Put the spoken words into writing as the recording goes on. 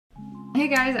Hey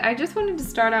guys, I just wanted to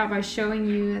start out by showing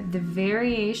you the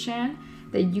variation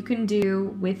that you can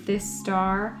do with this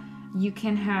star. You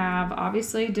can have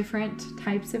obviously different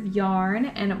types of yarn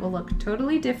and it will look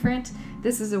totally different.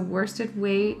 This is a worsted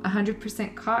weight,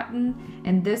 100% cotton,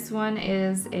 and this one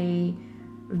is a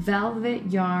velvet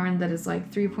yarn that is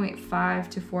like 3.5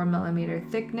 to 4 millimeter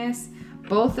thickness.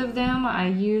 Both of them I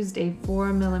used a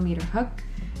 4 millimeter hook,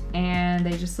 and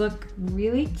they just look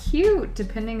really cute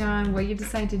depending on what you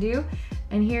decide to do.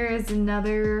 And here is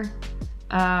another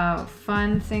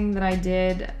fun thing that I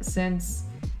did, since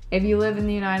if you live in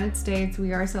the United States,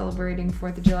 we are celebrating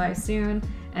 4th of July soon,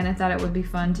 and I thought it would be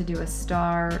fun to do a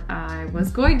star. I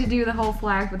was going to do the whole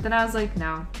flag, but then I was like,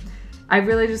 no, I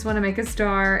really just want to make a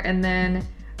star, and then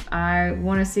I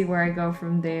want to see where I go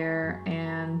from there,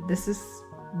 and this is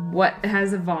what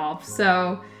has evolved.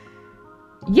 So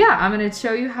yeah, I'm going to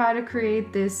show you how to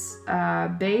create this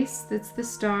base that's the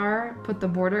star, put the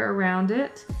border around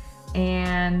it,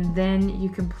 and then you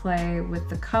can play with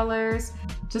the colors.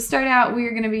 To start out, we are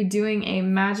going to be doing a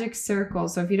magic circle.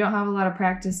 So if you don't have a lot of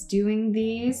practice doing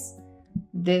these,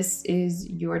 this is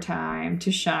your time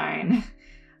to shine.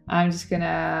 I'm just going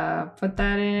to put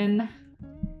that in.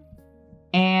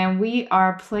 And we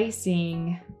are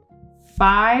placing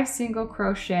 5 single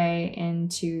crochet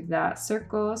into that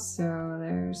circle. So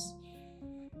there's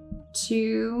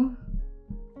 2,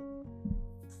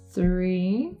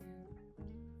 3,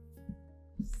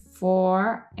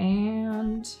 4,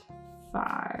 and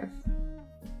 5.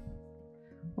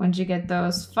 Once you get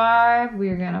those 5,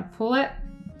 we're gonna pull it.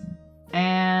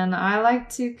 And I like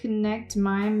to connect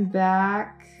mine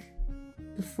back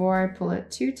before I pull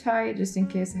it too tight, just in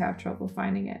case I have trouble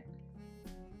finding it.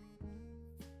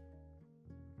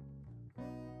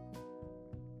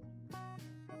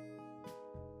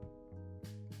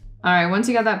 All right, once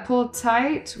you got that pulled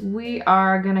tight, we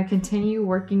are gonna continue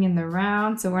working in the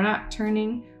round. So we're not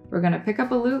turning, we're gonna pick up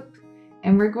a loop,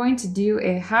 and we're going to do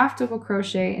a half double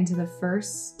crochet into the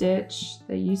first stitch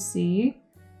that you see.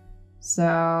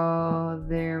 So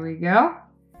there we go.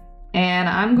 And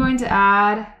I'm going to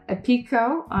add a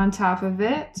picot on top of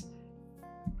it.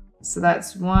 So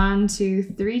that's 1, 2,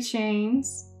 3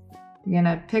 chains. You're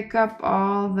gonna pick up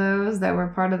all those that were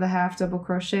part of the half double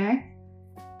crochet.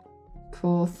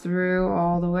 Pull through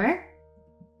all the way,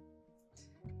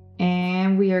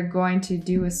 and we are going to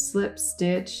do a slip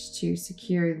stitch to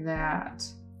secure that.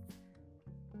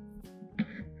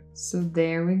 So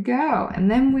there we go, and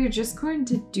then we're just going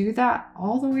to do that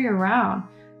all the way around.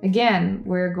 Again,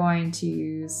 we're going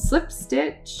to slip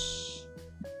stitch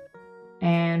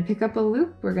and pick up a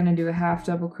loop. We're going to do a half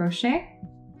double crochet.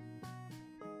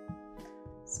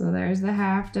 So there's the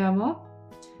half double.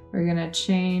 We're gonna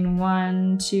chain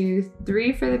 1, 2,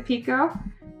 3 for the picot,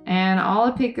 and all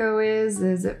a picot is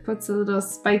it puts a little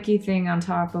spiky thing on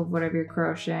top of whatever you're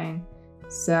crocheting.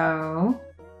 So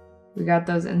we got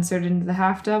those inserted into the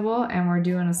half double, and we're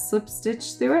doing a slip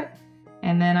stitch through it,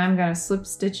 and then I'm gonna slip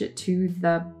stitch it to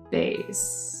the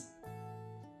base.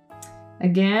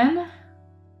 Again,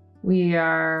 we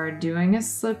are doing a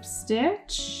slip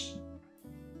stitch.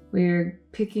 We're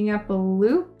picking up a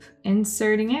loop,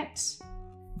 inserting it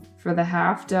for the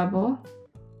half double,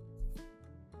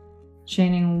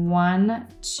 chaining 1,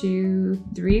 2,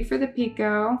 3 for the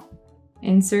picot,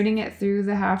 inserting it through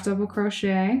the half double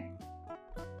crochet,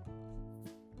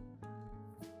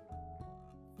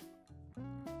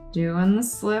 doing the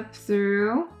slip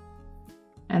through,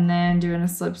 and then doing a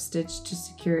slip stitch to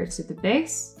secure it to the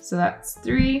base. So that's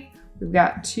 3. We've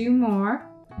got 2 more.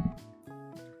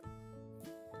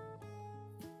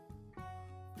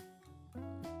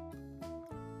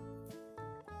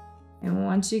 And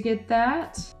once you get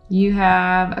that, you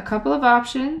have a couple of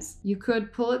options. You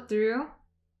could pull it through,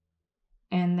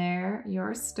 and there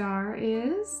your star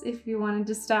is if you wanted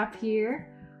to stop here.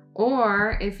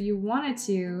 Or if you wanted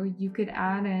to, you could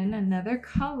add in another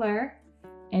color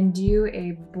and do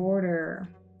a border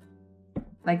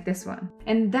like this one.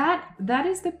 And that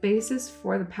is the basis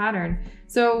for the pattern.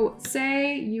 So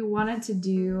say you wanted to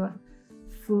do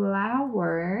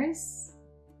flowers.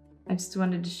 I just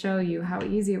wanted to show you how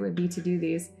easy it would be to do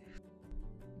these.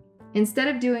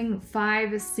 Instead of doing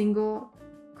 5 single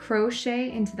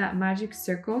crochet into that magic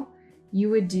circle, you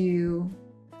would do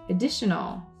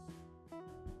additional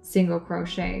single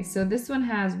crochet. So this one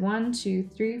has 1, 2,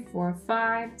 3, 4,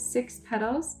 5, 6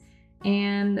 petals,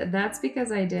 and that's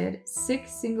because I did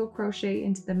 6 single crochet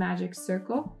into the magic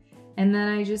circle, and then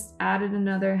I just added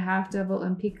another half double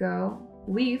and picot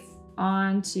leaf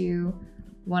onto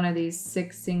one of these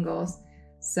 6 singles.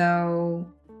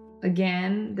 So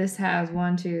again, this has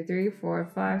 1, 2, 3,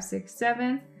 4, 5, 6,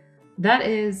 7. That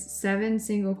is 7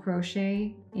 single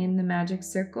crochet in the magic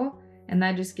circle, and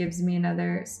that just gives me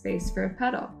another space for a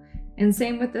petal. And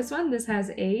same with this one, this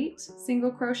has 8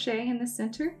 single crochet in the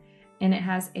center, and it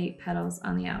has 8 petals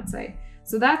on the outside.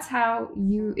 So that's how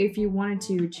you, if you wanted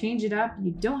to change it up,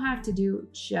 you don't have to do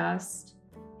just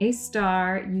a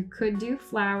star. You could do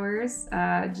flowers,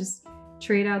 just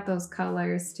trade out those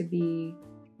colors to be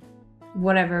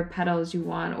whatever petals you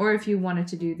want. Or if you wanted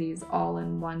to do these all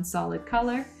in one solid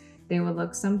color, they would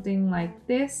look something like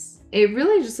this. It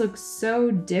really just looks so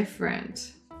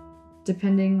different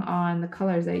depending on the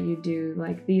colors that you do.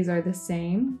 Like these are the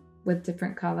same with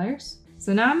different colors.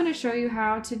 So now I'm going to show you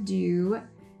how to do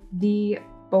the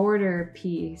border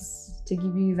piece to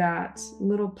give you that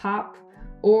little pop,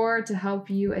 or to help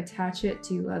you attach it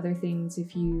to other things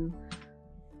if you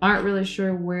aren't really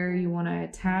sure where you want to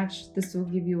attach. This will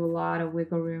give you a lot of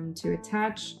wiggle room to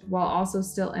attach while also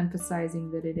still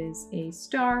emphasizing that it is a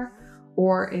star,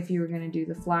 or if you were going to do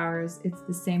the flowers, it's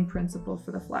the same principle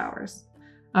for the flowers.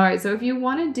 All right, so if you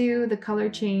want to do the color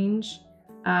change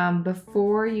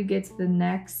before you get to the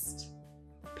next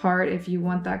part, if you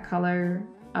want that color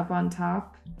up on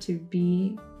top to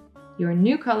be your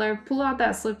new color, pull out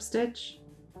that slip stitch.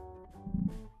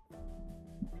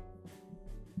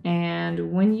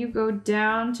 And when you go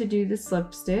down to do the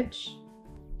slip stitch,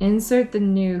 insert the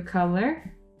new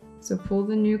color. So pull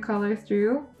the new color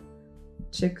through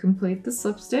to complete the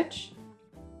slip stitch.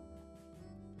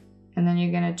 And then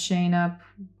you're going to chain up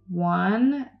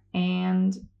 1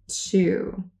 and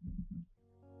 2.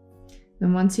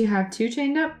 Then once you have 2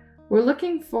 chained up, we're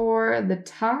looking for the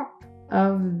top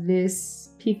of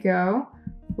this picot.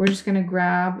 We're just going to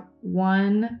grab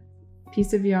 1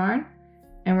 piece of yarn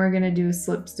and we're going to do a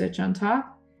slip stitch on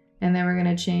top, and then we're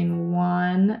going to chain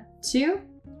 1, 2,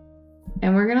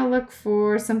 and we're going to look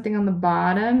for something on the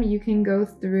bottom. You can go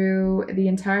through the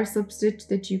entire slip stitch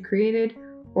that you created,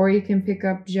 or you can pick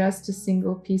up just a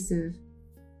single piece of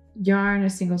yarn, a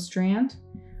single strand.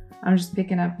 I'm just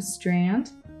picking up a strand.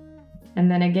 And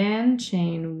then again,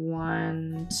 chain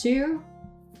 1, 2,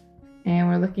 and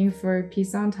we're looking for a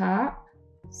piece on top.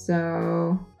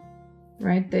 So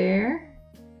right there.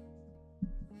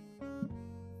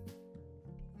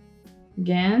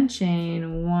 Again,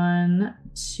 chain 1,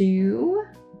 2,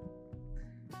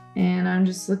 and I'm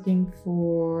just looking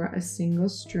for a single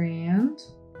strand.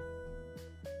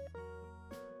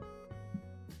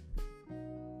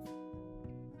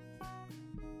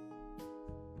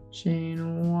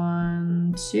 Chain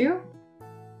 1, 2,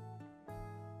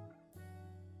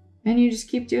 and you just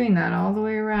keep doing that all the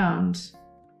way around.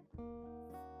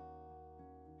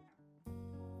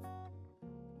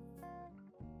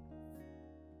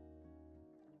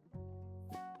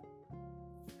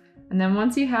 And then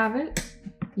once you have it,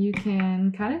 you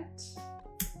can cut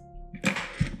it,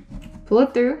 pull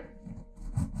it through,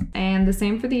 and the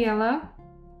same for the yellow.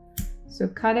 So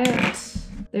cut it.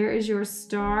 There is your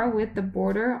star with the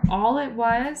border. All it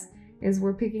was is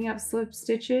we're picking up slip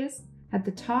stitches at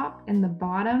the top and the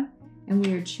bottom, and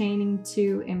we are chaining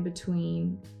 2 in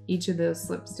between each of those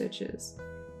slip stitches.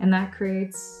 And that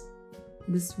creates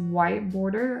this white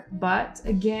border, but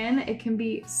again, it can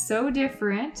be so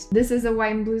different. This is a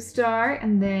white and blue star,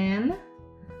 and then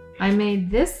I made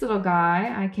this little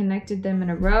guy. I connected them in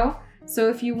a row. So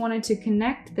if you wanted to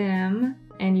connect them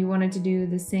and you wanted to do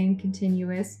the same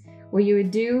continuous, what you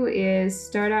would do is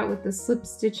start out with the slip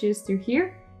stitches through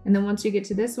here, and then once you get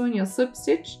to this one, you'll slip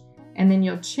stitch, and then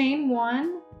you'll chain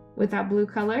 1 with that blue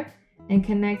color and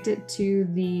connect it to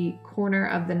the corner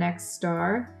of the next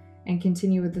star, and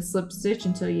continue with the slip stitch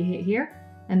until you hit here,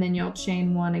 and then you'll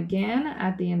chain 1 again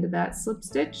at the end of that slip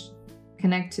stitch,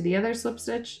 connect to the other slip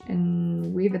stitch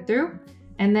and weave it through.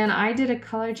 And then I did a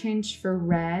color change for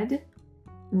red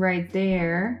right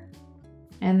there,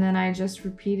 and then I just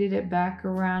repeated it back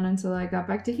around until I got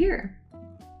back to here.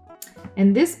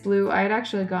 And this blue, I had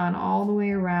actually gone all the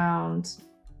way around,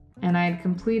 and I had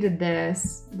completed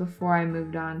this before I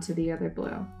moved on to the other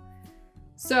blue.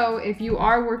 So if you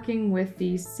are working with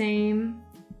the same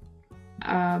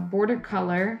border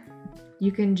color,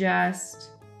 you can just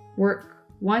work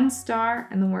 1 star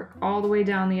and then work all the way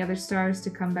down the other stars to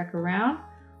come back around,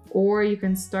 or you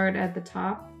can start at the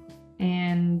top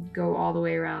and go all the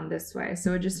way around this way.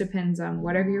 So it just depends on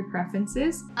whatever your preference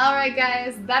is. All right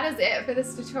guys, that is it for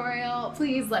this tutorial.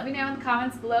 Please let me know in the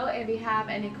comments below if you have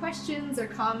any questions or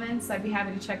comments. I'd be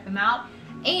happy to check them out.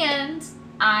 And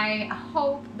I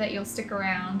hope that you'll stick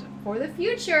around for the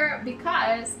future,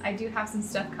 because I do have some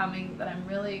stuff coming that I'm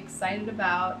really excited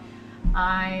about.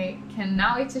 I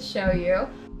cannot wait to show you.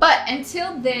 But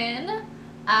until then,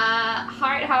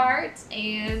 Heart,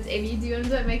 and if you do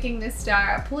end up making this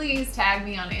star, please tag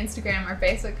me on Instagram or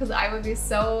Facebook because I would be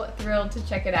so thrilled to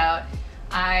check it out.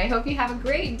 I hope you have a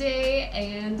great day,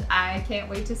 and I can't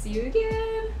wait to see you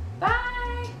again.